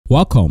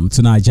Welcome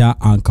to Niger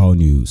Anchor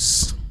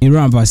News.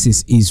 Iran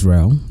versus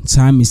Israel.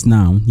 Time is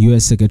now.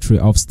 U.S. Secretary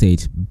of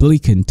State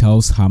Blinken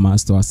tells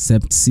Hamas to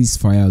accept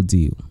ceasefire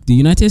deal. The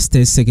United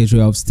States Secretary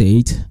of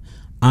State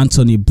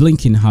Antony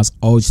Blinken has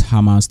urged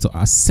Hamas to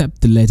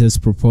accept the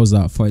latest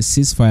proposal for a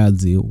ceasefire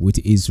deal with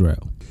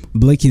Israel.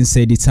 Blinken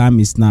said the time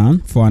is now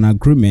for an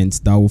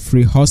agreement that will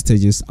free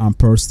hostages and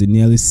pause the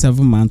nearly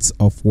 7 months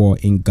of war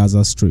in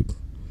Gaza Strip.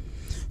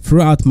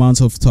 Throughout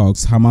months of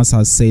talks, Hamas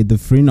has said the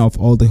freeing of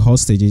all the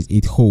hostages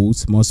it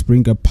holds must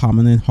bring a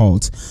permanent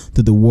halt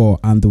to the war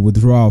and the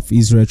withdrawal of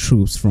Israel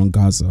troops from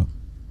Gaza.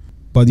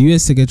 But the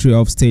U.S. Secretary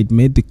of State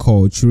made the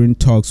call during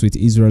talks with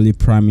Israeli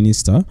Prime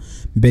Minister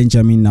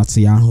Benjamin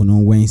Nateyanhu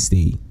on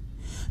Wednesday.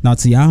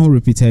 Nateyanhu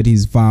repeated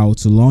his vow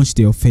to launch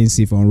the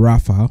offensive on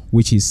Rafah,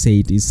 which he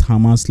said is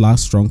Hamas'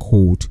 last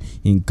stronghold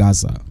in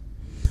Gaza.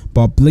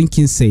 But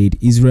Blinken said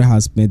Israel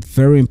has made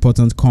very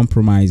important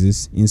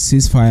compromises in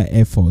ceasefire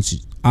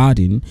efforts,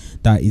 adding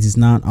that it is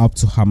now up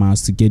to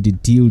Hamas to get the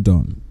deal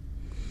done.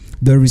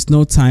 There is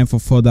no time for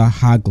further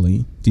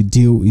haggling. The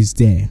deal is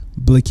there,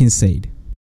 Blinken said.